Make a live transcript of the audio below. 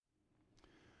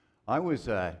I was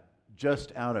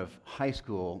just out of high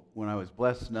school when I was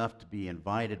blessed enough to be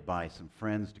invited by some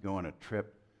friends to go on a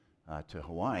trip to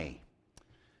Hawaii.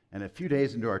 And a few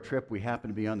days into our trip, we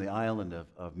happened to be on the island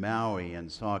of Maui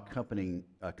and saw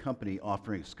a company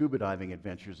offering scuba diving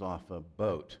adventures off a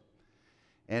boat.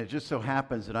 And it just so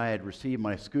happens that I had received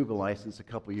my scuba license a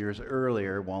couple years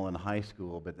earlier while in high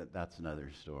school, but that's another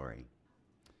story.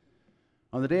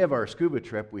 On the day of our scuba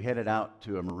trip, we headed out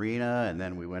to a marina, and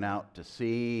then we went out to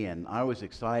sea, and I was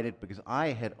excited because I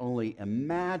had only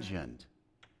imagined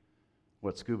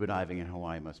what scuba diving in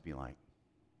Hawaii must be like.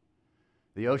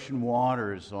 The ocean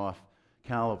waters off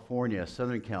California,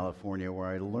 Southern California, where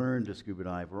I learned to scuba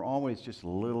dive, were always just a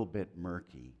little bit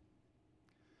murky.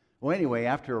 Well, anyway,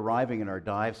 after arriving at our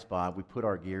dive spot, we put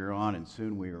our gear on, and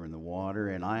soon we were in the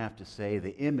water, and I have to say,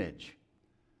 the image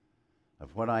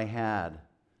of what I had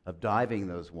of diving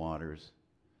those waters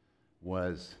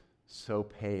was so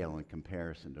pale in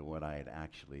comparison to what I had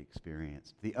actually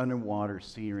experienced. The underwater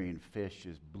scenery and fish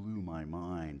just blew my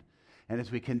mind. And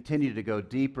as we continued to go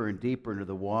deeper and deeper into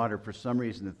the water, for some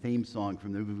reason the theme song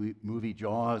from the movie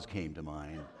Jaws came to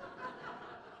mind.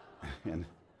 And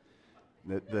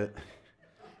the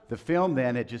film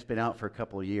then had just been out for a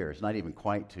couple of years, not even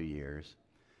quite 2 years.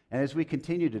 And as we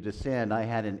continued to descend, I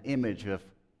had an image of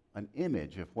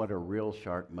what a real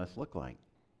shark must look like.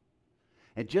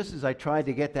 And just as I tried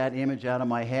to get that image out of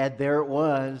my head, there it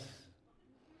was,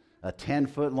 a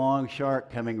 10-foot-long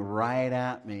shark coming right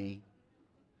at me.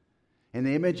 And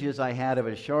the images I had of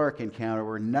a shark encounter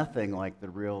were nothing like the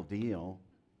real deal.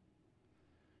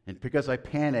 And because I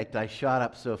panicked, I shot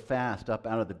up so fast, up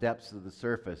out of the depths of the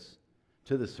surface,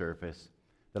 to the surface,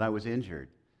 that I was injured,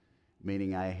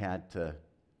 meaning I had to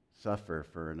suffer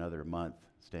for another month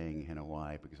staying in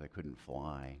Hawaii because I couldn't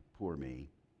fly. Poor me.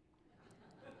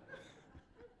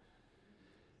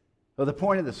 Well, the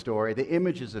point of the story, the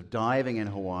images of diving in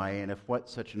Hawaii and of what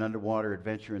such an underwater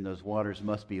adventure in those waters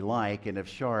must be like, and of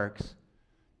sharks,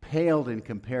 paled in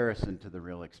comparison to the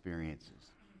real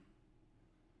experiences.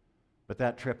 But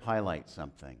that trip highlights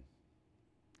something.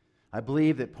 I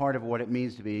believe that part of what it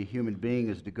means to be a human being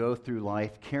is to go through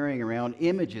life carrying around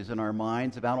images in our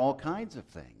minds about all kinds of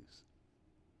things.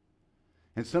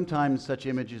 And sometimes such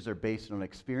images are based on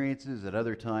experiences, at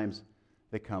other times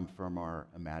they come from our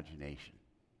imagination.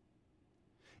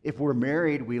 If we're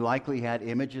married, we likely had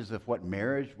images of what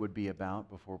marriage would be about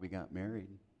before we got married.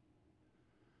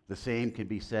 The same can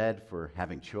be said for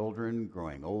having children,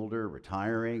 growing older,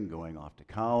 retiring, going off to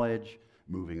college,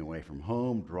 moving away from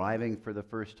home, driving for the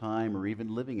first time, or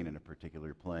even living in a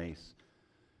particular place.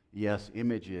 Yes,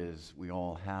 images, we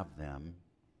all have them.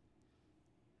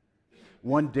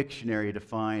 One dictionary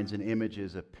defines an image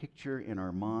as a picture in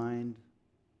our mind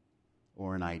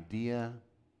or an idea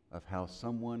of how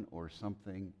someone or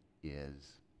something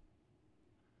is.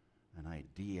 An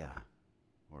idea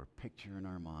or a picture in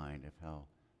our mind of how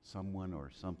someone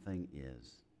or something is.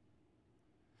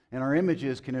 And our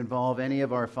images can involve any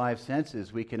of our five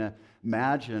senses. We can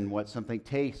imagine what something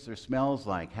tastes or smells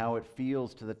like, how it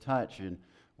feels to the touch, and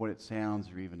what it sounds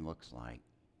or even looks like.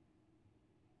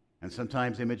 And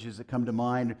sometimes images that come to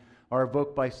mind are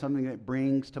evoked by something that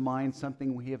brings to mind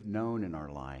something we have known in our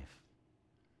life.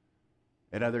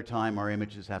 At other times, our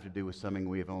images have to do with something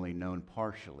we have only known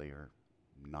partially or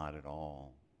not at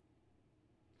all.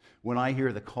 When I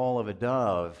hear the call of a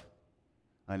dove,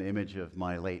 an image of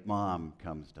my late mom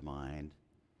comes to mind.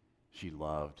 She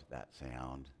loved that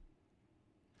sound.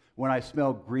 When I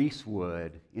smell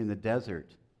greasewood in the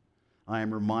desert, I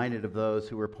am reminded of those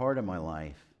who were part of my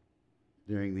life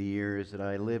during the years that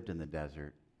I lived in the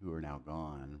desert, who are now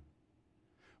gone.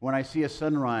 When I see a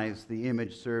sunrise, the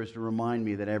image serves to remind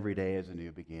me that every day is a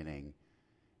new beginning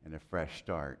and a fresh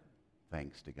start,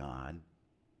 thanks to God.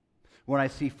 When I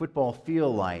see football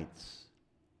field lights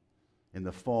in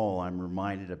the fall, I'm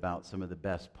reminded about some of the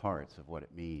best parts of what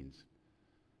it means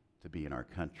to be in our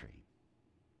country.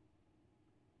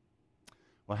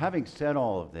 Well, having said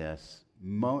all of this,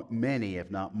 many,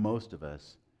 if not most of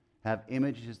us, have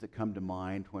images that come to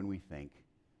mind when we think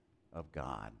of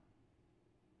God.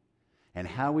 And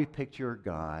how we picture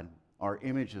God, our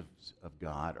images of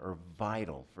God, are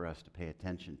vital for us to pay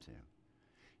attention to.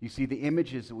 You see, the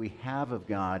images that we have of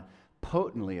God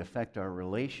potently affect our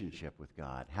relationship with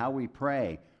God, how we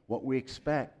pray, what we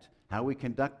expect, how we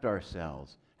conduct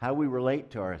ourselves, how we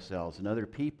relate to ourselves and other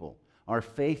people, our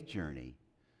faith journey,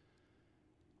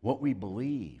 what we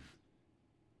believe.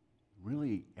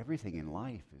 Really, everything in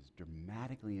life is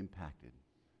dramatically impacted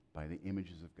by the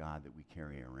images of God that we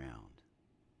carry around.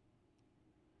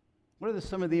 What are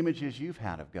some of the images you've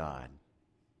had of God?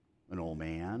 An old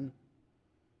man?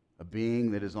 A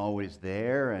being that is always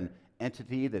there, an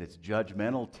entity that is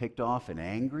judgmental, ticked off, and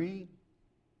angry?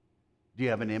 Do you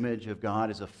have an image of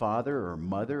God as a father or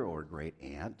mother or great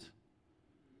aunt?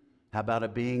 How about a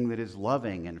being that is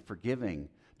loving and forgiving?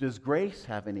 Does grace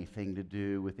have anything to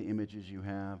do with the images you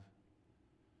have?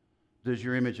 Does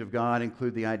your image of God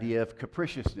include the idea of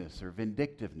capriciousness or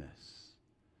vindictiveness?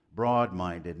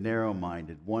 Broad-minded,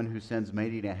 narrow-minded, one who sends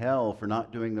many to hell for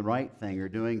not doing the right thing or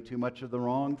doing too much of the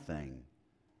wrong thing?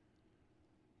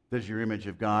 Does your image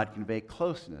of God convey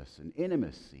closeness and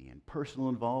intimacy and personal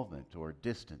involvement, or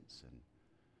distance and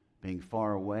being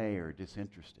far away or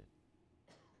disinterested?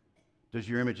 Does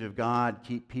your image of God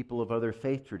keep people of other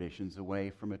faith traditions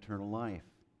away from eternal life?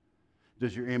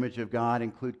 Does your image of God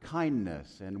include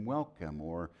kindness and welcome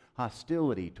or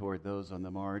hostility toward those on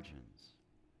the margins?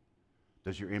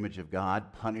 Does your image of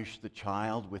God punish the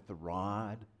child with the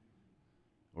rod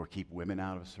or keep women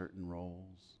out of certain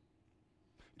roles?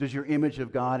 Does your image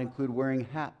of God include wearing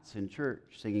hats in church,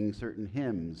 singing certain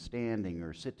hymns, standing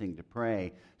or sitting to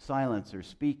pray, silence or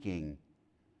speaking?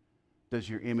 Does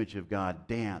your image of God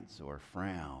dance or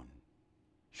frown,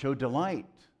 show delight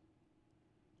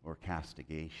or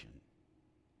castigation?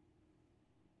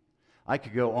 I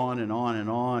could go on and on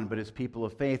and on, but as people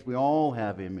of faith, we all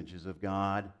have images of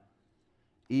God,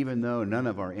 even though none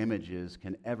of our images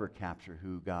can ever capture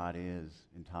who God is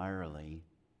entirely.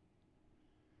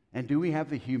 And do we have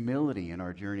the humility in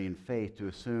our journey in faith to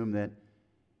assume that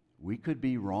we could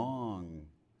be wrong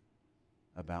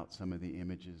about some of the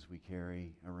images we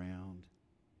carry around?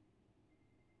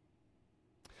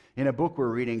 In a book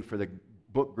we're reading for the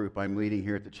book group I'm leading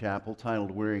here at the chapel,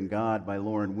 titled Wearing God by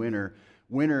Lauren Winner,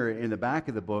 Winner, in the back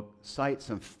of the book, cites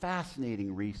some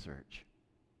fascinating research.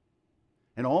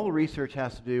 And all the research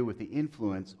has to do with the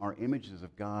influence our images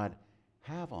of God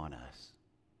have on us.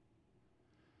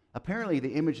 Apparently,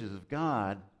 the images of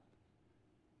God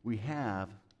we have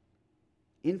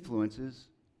influences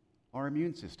our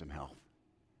immune system health.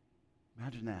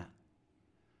 Imagine that.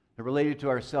 They're related to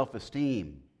our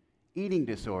self-esteem, eating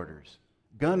disorders,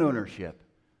 gun ownership,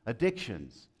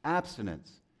 addictions,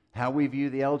 abstinence, how we view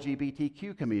the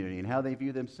LGBTQ community and how they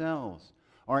view themselves.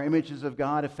 Our images of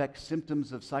God affect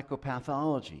symptoms of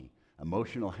psychopathology,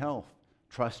 emotional health,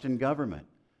 trust in government,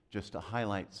 just to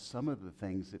highlight some of the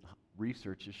things that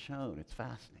research has shown. It's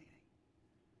fascinating.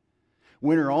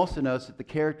 Winner also notes that the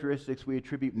characteristics we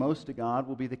attribute most to God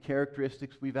will be the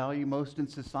characteristics we value most in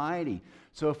society.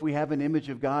 So if we have an image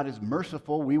of God as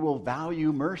merciful, we will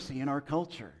value mercy in our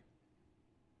culture.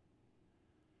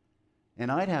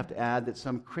 And I'd have to add that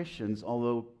some Christians,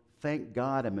 although thank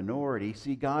God a minority,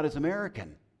 see God as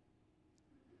American.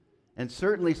 And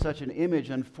certainly such an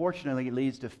image, unfortunately,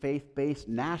 leads to faith-based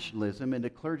nationalism and to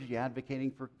clergy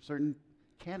advocating for certain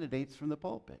candidates from the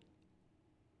pulpit.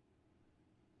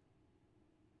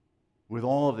 With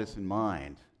all of this in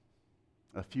mind,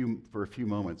 for a few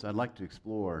moments, I'd like to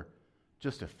explore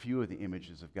just a few of the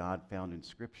images of God found in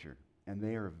Scripture, and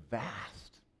they are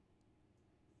vast.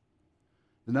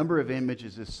 The number of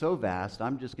images is so vast,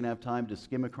 I'm just going to have time to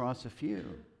skim across a few,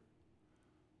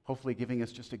 hopefully giving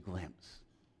us just a glimpse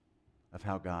of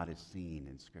how God is seen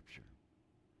in Scripture.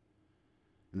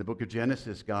 In the book of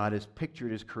Genesis, God is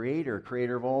pictured as creator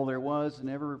of all there was and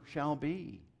ever shall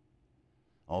be.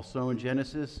 Also in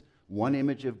Genesis, one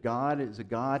image of God is a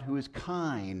God who is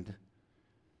kind.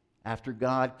 After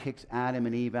God kicks Adam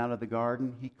and Eve out of the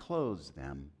garden, he clothes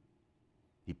them.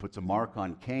 He puts a mark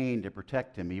on Cain to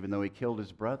protect him, even though he killed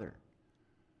his brother.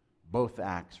 Both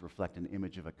acts reflect an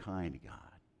image of a kind God.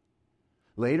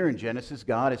 Later in Genesis,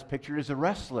 God is pictured as a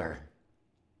wrestler.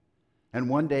 And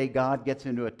one day, God gets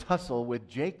into a tussle with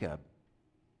Jacob.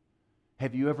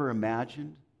 Have you ever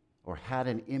imagined or had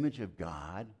an image of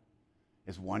God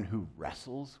as one who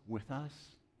wrestles with us?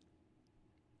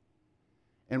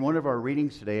 And one of our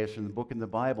readings today is from the book in the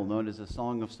Bible known as the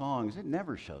Song of Songs. It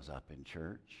never shows up in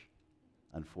church,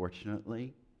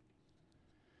 unfortunately.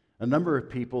 A number of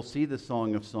people see the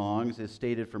Song of Songs, as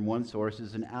stated from one source,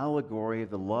 as an allegory of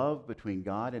the love between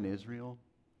God and Israel,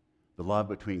 the love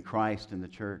between Christ and the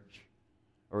church,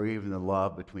 or even the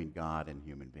love between God and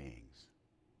human beings.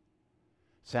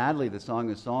 Sadly, the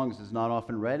Song of Songs is not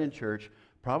often read in church,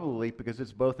 probably because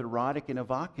it's both erotic and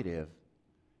evocative.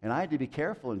 And I had to be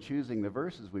careful in choosing the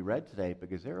verses we read today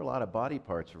because there are a lot of body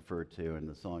parts referred to in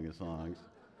the Song of Songs.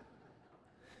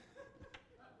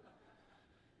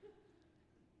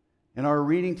 In our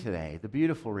reading today, the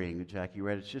beautiful reading that Jackie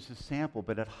read, it's just a sample,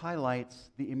 but it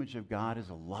highlights the image of God as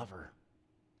a lover.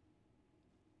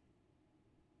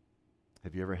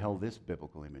 Have you ever held this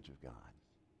biblical image of God?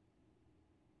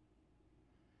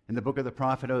 In the book of the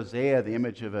prophet Hosea, the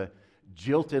image of a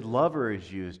jilted lover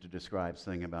is used to describe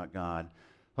something about God.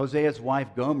 Hosea's wife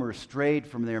Gomer strayed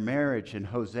from their marriage, and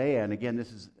Hosea, and again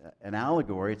this is an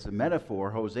allegory, it's a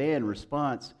metaphor, Hosea in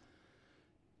response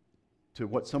to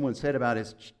what someone said about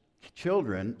his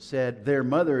children said, their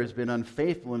mother has been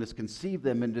unfaithful and has conceived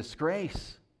them in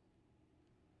disgrace.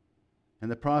 And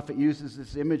the prophet uses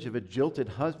this image of a jilted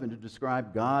husband to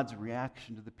describe God's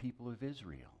reaction to the people of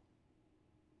Israel.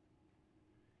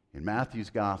 In Matthew's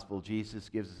gospel, Jesus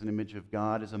gives us an image of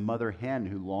God as a mother hen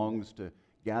who longs to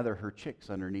gather her chicks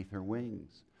underneath her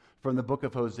wings. From the book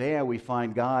of Hosea, we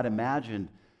find God imagined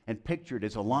and pictured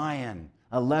as a lion,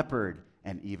 a leopard,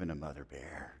 and even a mother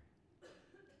bear.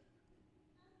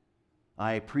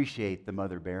 I appreciate the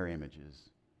mother bear images,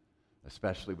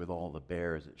 especially with all the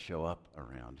bears that show up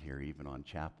around here, even on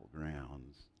chapel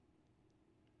grounds.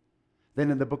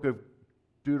 Then in the book of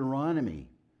Deuteronomy,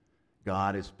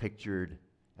 God is pictured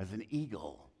as an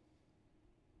eagle.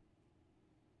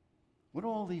 What do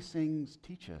all these things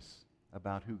teach us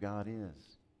about who God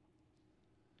is?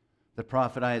 The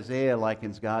prophet Isaiah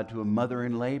likens God to a mother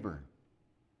in labor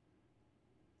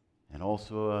and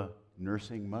also a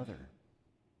nursing mother.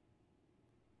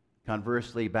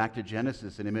 Conversely, back to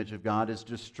Genesis, an image of God as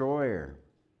destroyer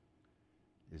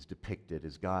is depicted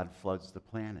as God floods the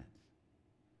planet.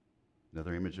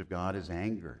 Another image of God is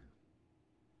anger.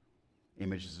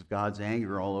 Images of God's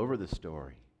anger all over the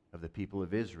story of the people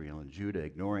of Israel and Judah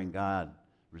ignoring God,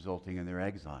 resulting in their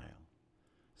exile.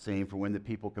 Same for when the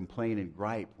people complain and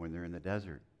gripe when they're in the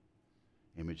desert.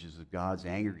 Images of God's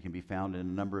anger can be found in a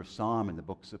number of Psalms and the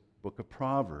book of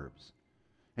Proverbs.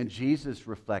 And Jesus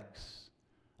reflects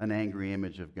an angry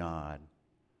image of God.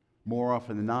 More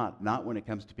often than not when it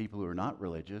comes to people who are not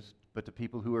religious, but to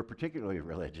people who are particularly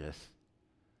religious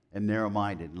and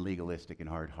narrow-minded and legalistic and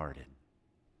hard-hearted.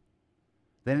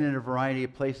 Then in a variety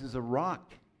of places, a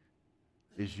rock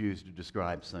is used to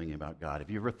describe something about God. Have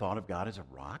you ever thought of God as a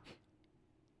rock?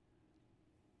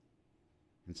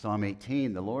 In Psalm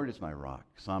 18, the Lord is my rock.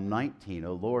 Psalm 19,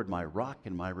 O Lord, my rock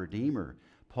and my redeemer.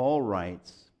 Paul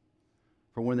writes,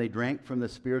 for when they drank from the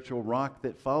spiritual rock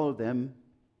that followed them,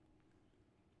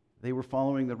 they were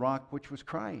following the rock which was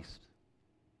Christ.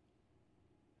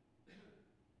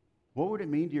 What would it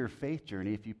mean to your faith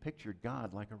journey if you pictured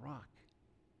God like a rock?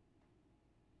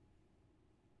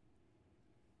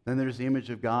 Then there's the image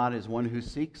of God as one who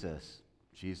seeks us.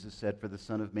 Jesus said, for the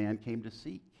Son of Man came to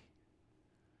seek.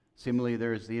 Similarly,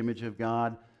 there's the image of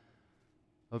God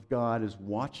as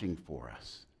watching for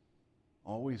us,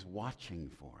 always watching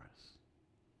for us.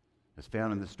 As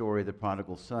found in the story of the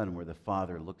prodigal son, where the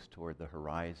father looks toward the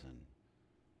horizon,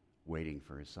 waiting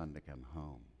for his son to come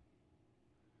home.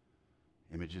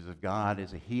 Images of God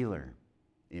as a healer.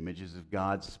 Images of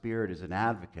God's Spirit as an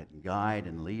advocate and guide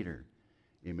and leader.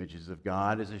 Images of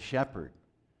God as a shepherd.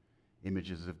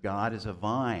 Images of God as a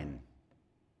vine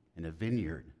and a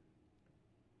vineyard.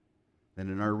 Then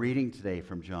in our reading today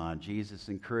from John, Jesus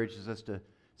encourages us to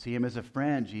see him as a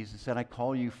friend. Jesus said, I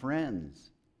call you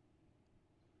friends.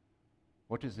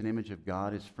 What does an image of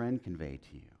God as friend convey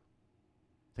to you?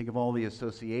 Think of all the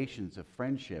associations of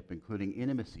friendship, including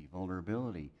intimacy,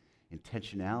 vulnerability,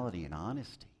 intentionality, and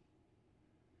honesty.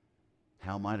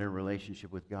 How might our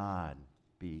relationship with God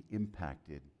be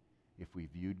impacted if we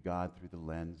viewed God through the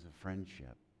lens of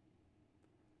friendship?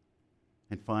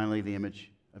 And finally, the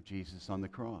image of Jesus on the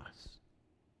cross.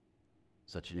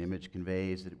 Such an image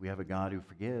conveys that we have a God who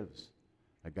forgives,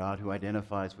 a God who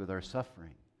identifies with our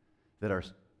suffering, that our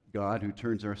God who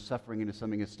turns our suffering into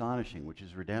something astonishing, which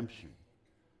is redemption.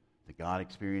 That God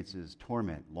experiences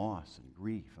torment, loss, and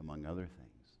grief, among other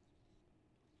things.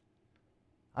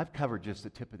 I've covered just the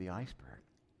tip of the iceberg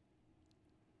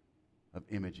of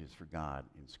images for God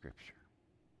in Scripture.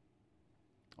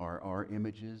 Are our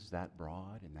images that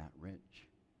broad and that rich?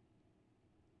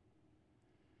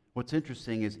 What's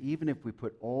interesting is even if we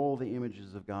put all the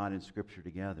images of God in Scripture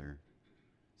together,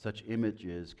 such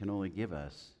images can only give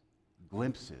us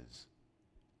glimpses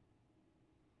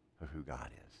of who God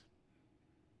is.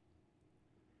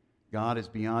 God is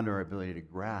beyond our ability to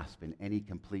grasp in any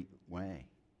complete way.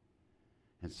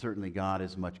 And certainly God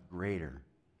is much greater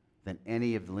than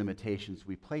any of the limitations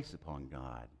we place upon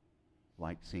God,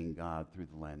 like seeing God through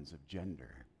the lens of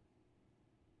gender.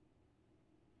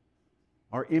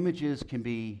 Our images can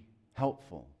be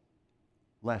helpful,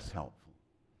 less helpful.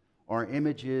 Our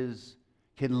images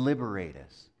can liberate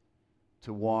us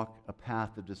to walk a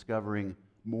path of discovering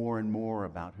more and more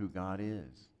about who God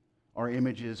is. Our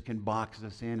images can box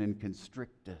us in and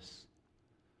constrict us.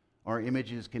 Our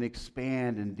images can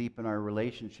expand and deepen our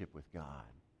relationship with God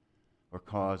or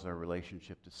cause our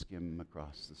relationship to skim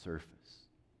across the surface.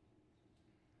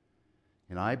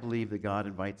 And I believe that God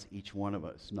invites each one of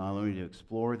us not only to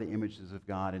explore the images of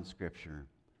God in Scripture,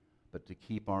 but to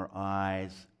keep our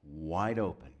eyes wide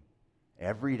open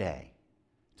every day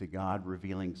to God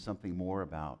revealing something more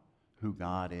about who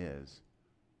God is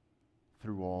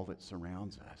through all that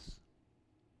surrounds us.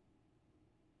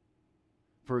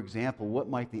 For example, what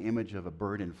might the image of a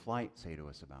bird in flight say to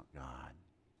us about God?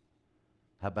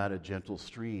 How about a gentle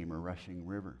stream or rushing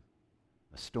river?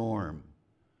 A storm,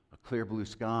 a clear blue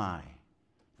sky,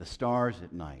 the stars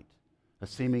at night, a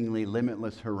seemingly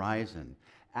limitless horizon,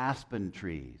 aspen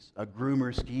trees, a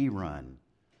groomer ski run,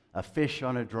 a fish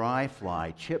on a dry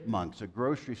fly, chipmunks, a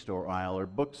grocery store aisle or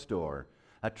bookstore,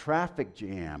 a traffic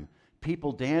jam,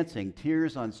 people dancing,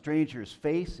 tears on strangers'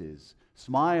 faces,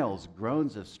 smiles,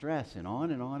 groans of stress, and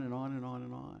on and on and on and on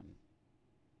and on.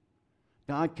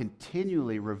 God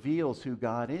continually reveals who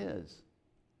God is.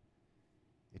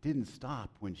 It didn't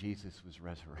stop when Jesus was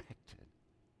resurrected.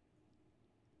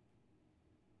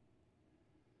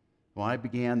 Well, I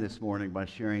began this morning by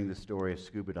sharing the story of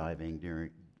scuba diving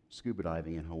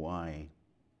in Hawaii.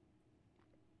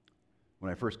 When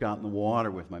I first got in the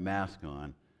water with my mask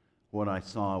on, what I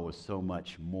saw was so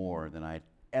much more than I'd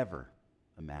ever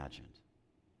imagined.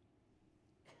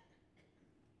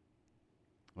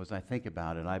 As I think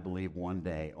about it, I believe one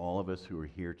day all of us who are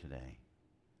here today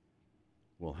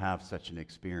will have such an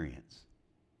experience,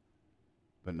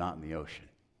 but not in the ocean,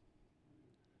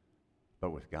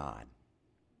 but with God.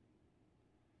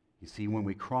 You see, when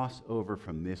we cross over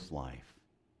from this life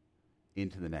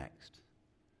into the next,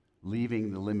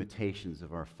 leaving the limitations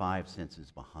of our five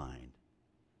senses behind,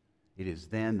 it is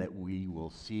then that we will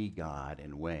see God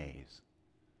in ways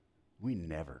we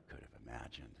never could have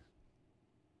imagined.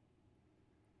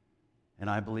 And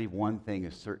I believe one thing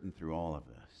is certain through all of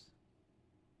this.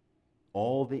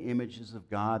 All the images of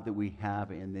God that we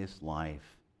have in this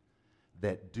life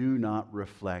that do not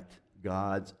reflect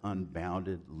God's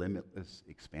unbounded, limitless,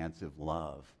 expansive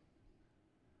love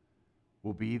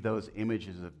will be those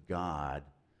images of God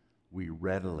we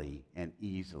readily and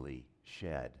easily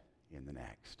shed in the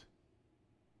next.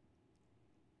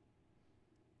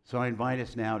 So I invite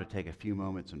us now to take a few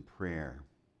moments in prayer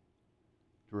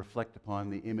to reflect upon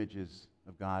the images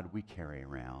of God we carry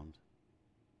around.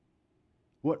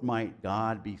 What might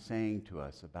God be saying to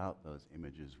us about those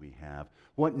images we have?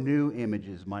 What new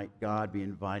images might God be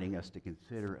inviting us to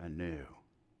consider anew?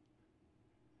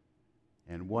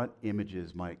 And what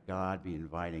images might God be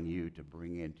inviting you to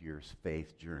bring into your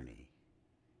faith journey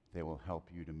that will help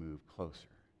you to move closer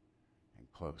and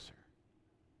closer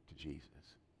to Jesus?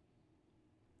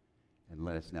 And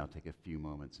let us now take a few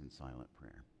moments in silent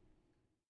prayer.